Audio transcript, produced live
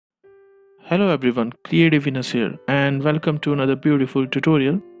Hello everyone, Creative Venus here and welcome to another beautiful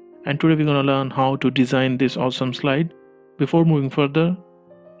tutorial. And today we're gonna learn how to design this awesome slide. Before moving further,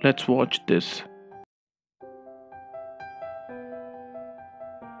 let's watch this.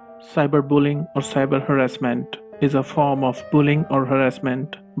 Cyberbullying or cyber harassment is a form of bullying or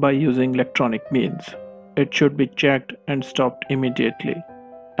harassment by using electronic means. It should be checked and stopped immediately.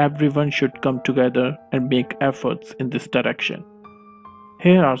 Everyone should come together and make efforts in this direction.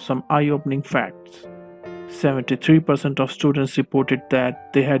 Here are some eye-opening facts. 73% of students reported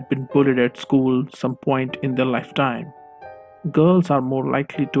that they had been bullied at school some point in their lifetime. Girls are more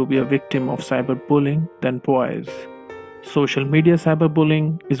likely to be a victim of cyberbullying than boys. Social media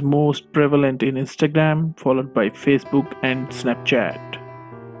cyberbullying is most prevalent in Instagram, followed by Facebook and Snapchat.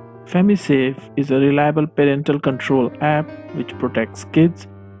 Famisafe is a reliable parental control app which protects kids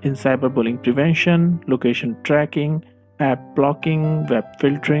in cyberbullying prevention, location tracking, app blocking, web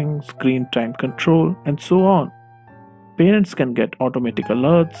filtering, screen time control, and so on. Parents can get automatic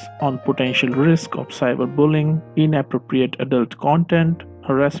alerts on potential risk of cyberbullying, inappropriate adult content,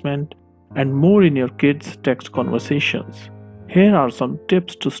 harassment, and more in your kids' text conversations. Here are some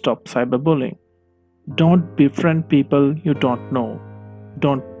tips to stop cyberbullying. Don't befriend people you don't know.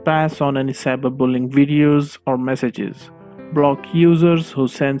 Don't pass on any cyberbullying videos or messages. Block users who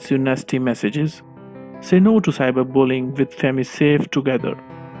send you nasty messages. Say no to cyberbullying with Famisafe together.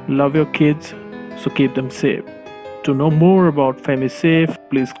 Love your kids, so keep them safe. To know more about Famisafe,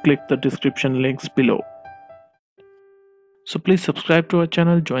 please click the description links below. So please subscribe to our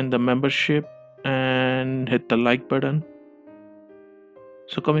channel, join the membership and hit the like button.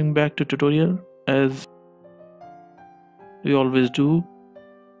 So coming back to tutorial, as we always do,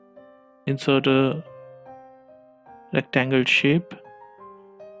 insert a rectangle shape.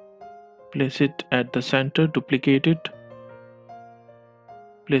 Place it at the center, duplicate it,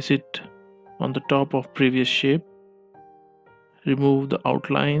 place it on the top of previous shape, remove the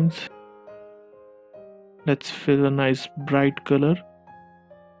outlines. Let's fill a nice bright color.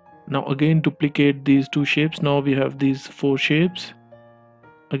 Now again duplicate these two shapes. Now we have these four shapes.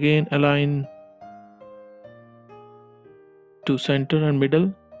 Again align to center and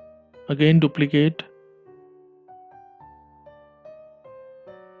middle. Again duplicate.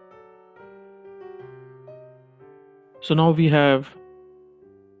 So now we have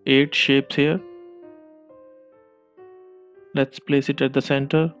 8 shapes here. Let's place it at the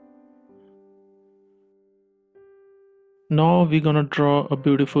center. Now we're gonna draw a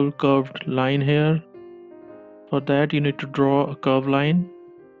beautiful curved line here. For that you need to draw a curved line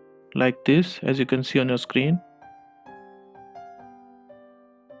like this, as you can see on your screen,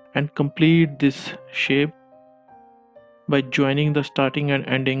 and complete this shape by joining the starting and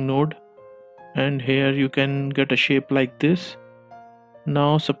ending node. And here you can get a shape like this.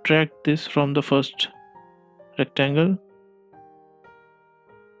 Now subtract this from the first rectangle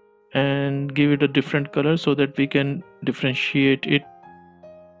and give it a different color so that we can differentiate it.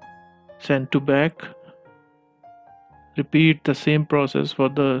 Send to back. Repeat the same process for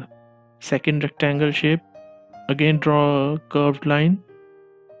the second rectangle shape. Again draw a curved line.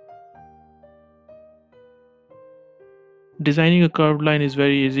 Designing a curved line is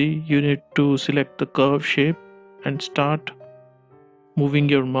very easy. You need to select the curve shape and start moving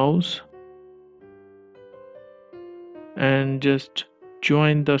your mouse and just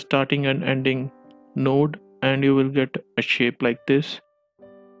join the starting and ending node and you will get a shape like this.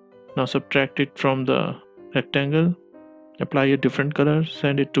 Now subtract it from the rectangle, apply a different color,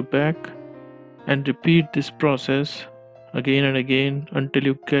 send it to back, and repeat this process again and again until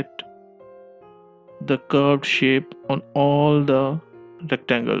you get the curved shape on all the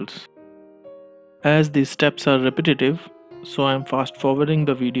rectangles. As these steps are repetitive, so I am fast forwarding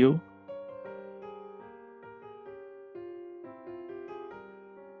the video.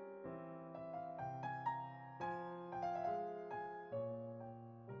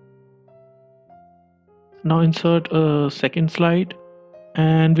 Now insert a second slide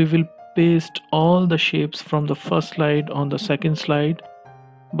and we will paste all the shapes from the first slide on the second slide,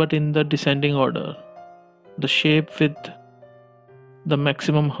 but in the descending order. The shape with the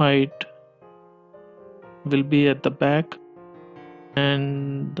maximum height will be at the back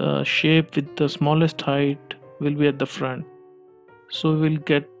and the shape with the smallest height will be at the front. So we'll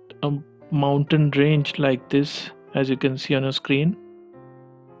get a mountain range like this, as you can see on your screen.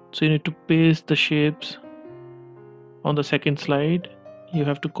 So you need to paste the shapes on the second slide. You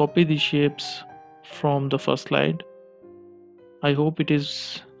have to copy the shapes from the first slide. I hope it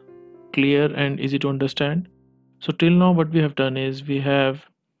is clear and easy to understand. So till now what we have done is we have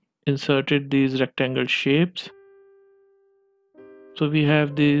inserted these rectangle shapes. So we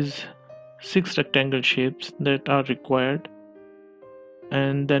have these 6 rectangle shapes that are required,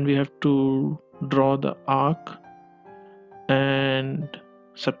 and then we have to draw the arc and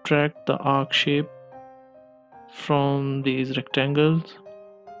subtract the arc shape from these rectangles,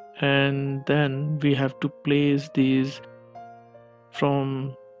 and then we have to place these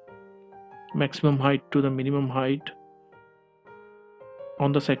from maximum height to the minimum height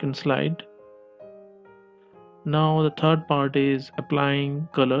on the second slide. Now the third part is applying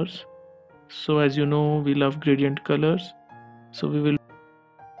colors. So as you know, we love gradient colors, so we will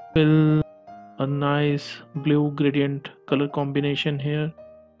fill a nice blue gradient color combination here.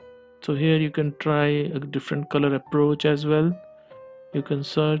 So here you can try a different color approach as well. You can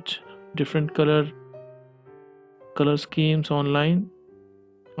search different color schemes online,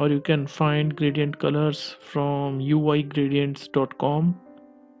 or you can find gradient colors from uigradients.com.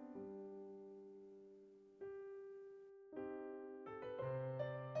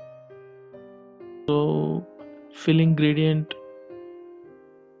 So filling gradient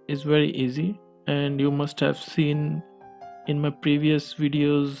is very easy, and you must have seen in my previous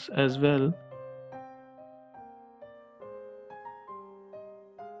videos as well.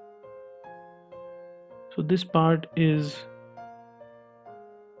 So this part is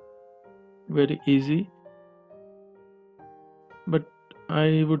very easy, but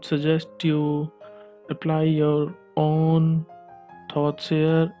I would suggest you apply your own thoughts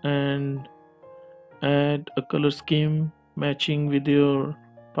here and add a color scheme matching with your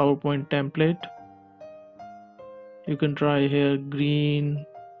PowerPoint template. You can try here green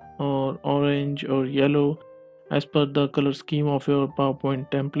or orange or yellow as per the color scheme of your PowerPoint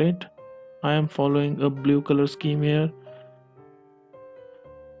template. I am following a blue color scheme here.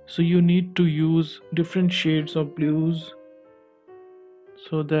 So you need to use different shades of blues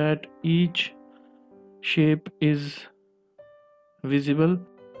so that each shape is visible,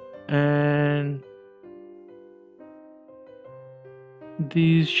 and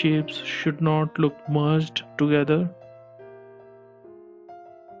these shapes should not look merged together.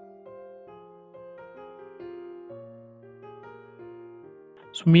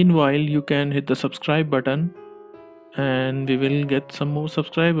 So meanwhile, you can hit the subscribe button and we will get some more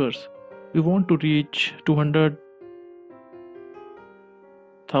subscribers. We want to reach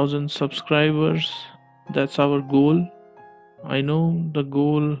 200,000 subscribers. That's our goal. I know the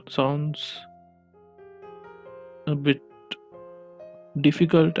goal sounds a bit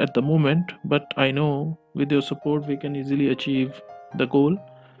difficult at the moment, but I know with your support we can easily achieve the goal.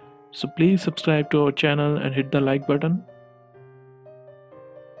 So please subscribe to our channel and hit the like button.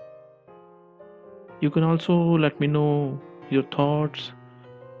 You can also let me know your thoughts,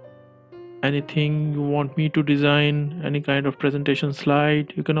 anything you want me to design, any kind of presentation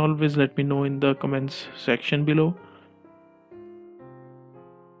slide. You can always let me know in the comments section below.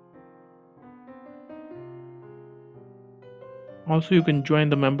 Also, you can join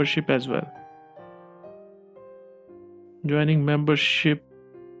the membership as well. Joining membership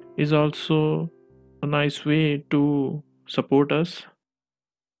is also a nice way to support us.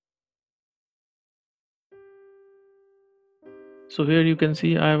 So here you can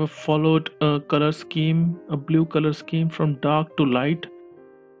see I have followed a color scheme, a blue color scheme from dark to light.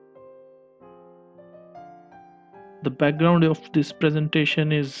 The background of this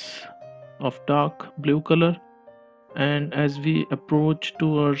presentation is of dark blue color, and as we approach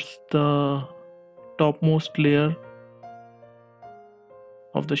towards the topmost layer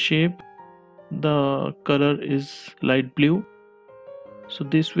of the shape, the color is light blue. So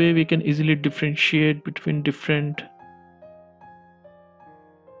this way we can easily differentiate between different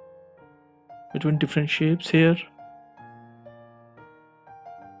shapes here.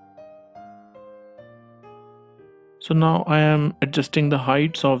 So now I am adjusting the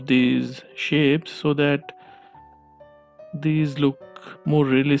heights of these shapes so that these look more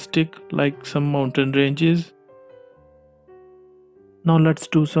realistic, like some mountain ranges. Now let's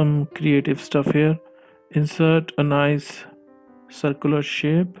do some creative stuff here. Insert a nice circular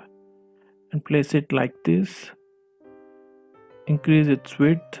shape and place it like this. Increase its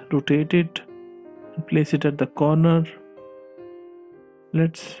width, rotate it, and place it at the corner.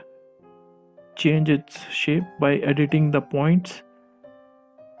 Let's change its shape by editing the points.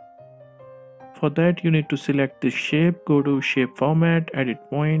 For that, you need to select this shape, go to shape format, edit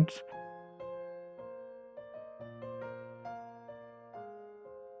points.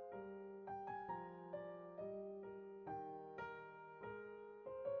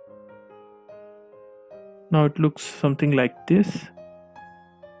 Now it looks something like this.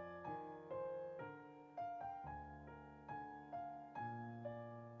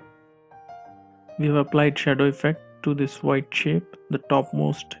 We have applied shadow effect to this white shape, the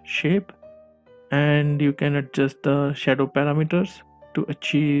topmost shape. and you can adjust the shadow parameters to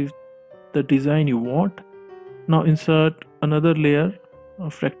achieve the design you want. Now insert another layer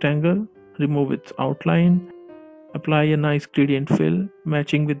of rectangle, remove its outline, apply a nice gradient fill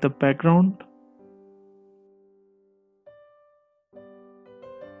matching with the background.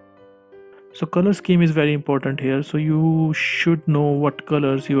 So color scheme is very important here, so you should know what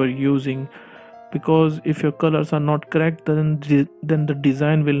colors you are using, because if your colors are not correct, then the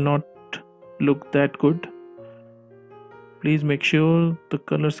design will not look that good. Please make sure the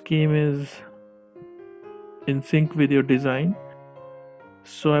color scheme is in sync with your design.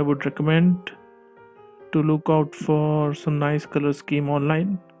 So I would recommend to look out for some nice color scheme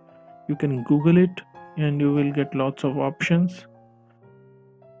online. You can Google it and you will get lots of options.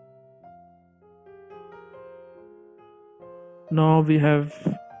 Now we have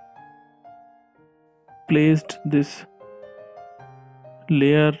placed this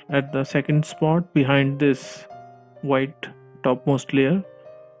layer at the second spot behind this white topmost layer.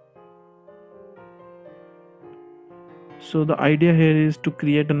 So the idea here is to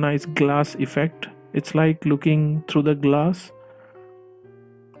create a nice glass effect. It's like looking through the glass.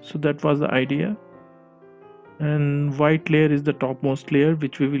 So that was the idea. And white layer is the topmost layer,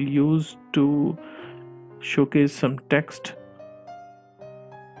 which we will use to showcase some text.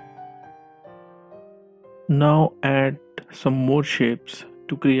 Now add some more shapes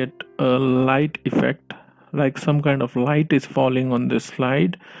to create a light effect, like some kind of light is falling on this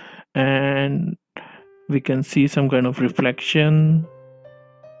slide and we can see some kind of reflection.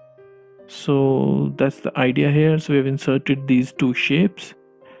 So that's the idea here. So we have inserted these two shapes.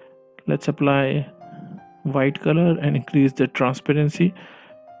 Let's apply white color and increase the transparency.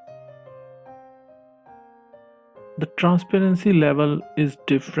 The transparency level is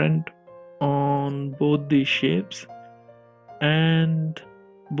different on both these shapes, and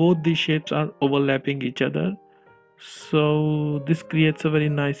both these shapes are overlapping each other, so this creates a very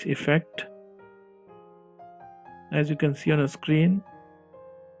nice effect, as you can see on a screen.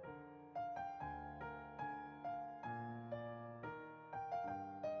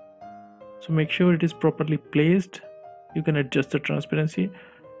 So make sure it is properly placed. You can adjust the transparency.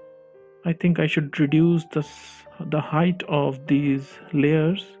 I think I should reduce the height of these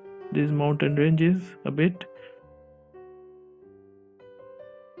layers, these mountain ranges, a bit.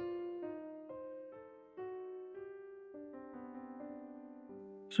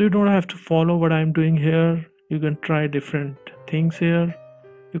 So you don't have to follow what I'm doing here. You can try different things here.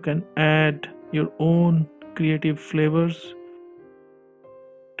 You can add your own creative flavors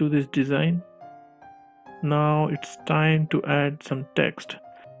to this design. Now it's time to add some text.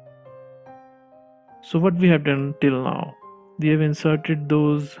 So what we have done till now, we have inserted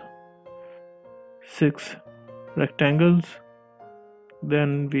those 6 rectangles,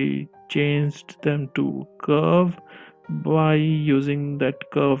 then we changed them to curve by using that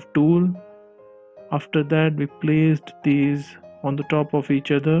curve tool. After that we placed these on the top of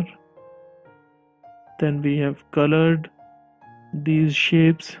each other. Then we have colored these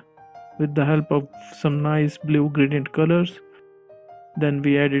shapes with the help of some nice blue gradient colors. Then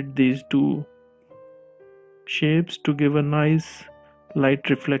we added these two shapes to give a nice light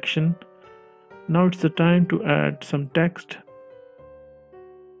reflection. Now it's the time to add some text.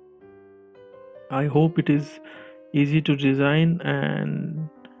 I hope it is easy to design and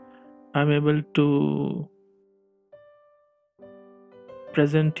I'm able to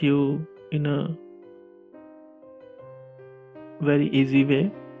present you in a very easy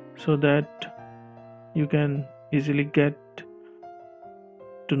way so that you can easily get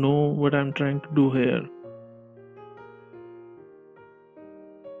to know what I'm trying to do here.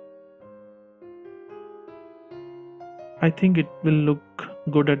 I think it will look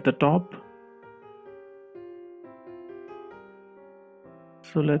good at the top.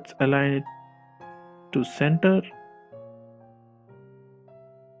 So let's align it to center.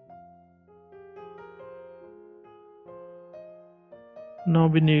 Now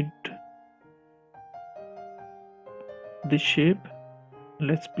we need this shape.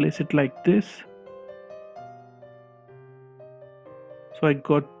 Let's place it like this. So I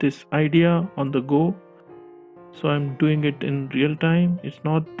got this idea on the go. So I'm doing it in real time. It's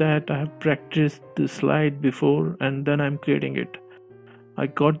not that I have practiced the slide before and then I'm creating it. I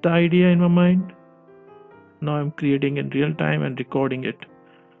got the idea in my mind. Now I'm creating in real time and recording it.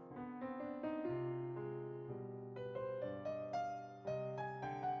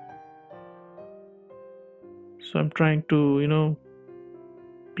 So I'm trying to,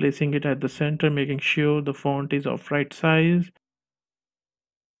 placing it at the center, making sure the font is of right size.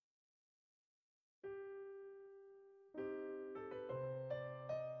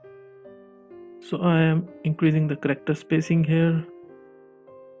 So I am increasing the character spacing here.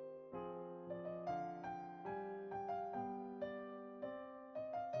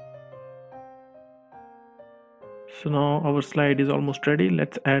 So now our slide is almost ready.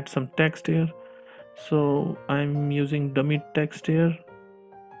 Let's add some text here. So I'm using dummy text here.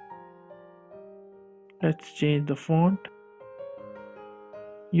 Let's change the font.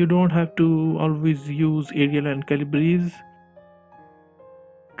 You don't have to always use Arial and Calibre's.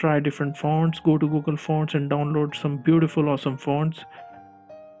 Try different fonts. Go to Google Fonts and download some beautiful, awesome fonts.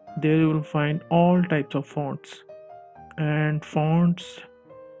 There you will find all types of fonts. And fonts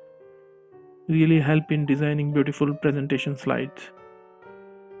really help in designing beautiful presentation slides.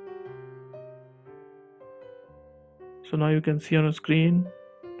 So now you can see on a screen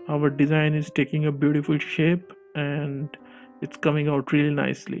our design is taking a beautiful shape and it's coming out really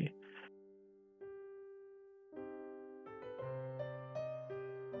nicely.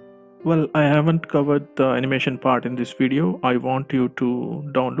 Well, I haven't covered the animation part in this video. I want you to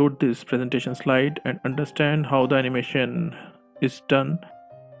download this presentation slide and understand how the animation is done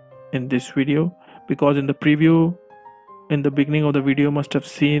in this video, because in the preview, in the beginning of the video, must have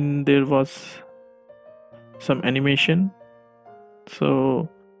seen there was some animation. So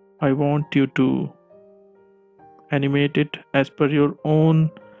I want you to animate it as per your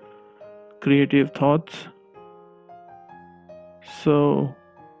own creative thoughts. So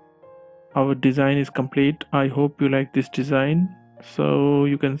our design is complete. I hope you like this design. So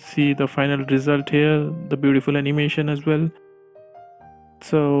you can see the final result here, the beautiful animation as well.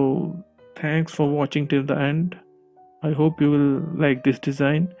 So thanks for watching till the end. I hope you will like this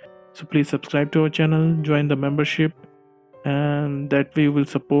design. So please subscribe to our channel, join the membership, and that way you will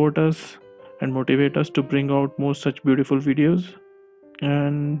support us and motivate us to bring out more such beautiful videos.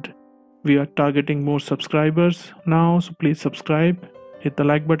 And we are targeting more subscribers now, so please subscribe, hit the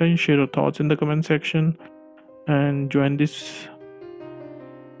like button, share your thoughts in the comment section, and join this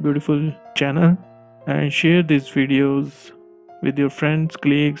beautiful channel and share these videos with your friends,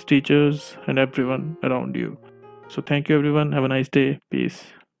 colleagues, teachers, and everyone around you. So thank you everyone. Have a nice day. Peace.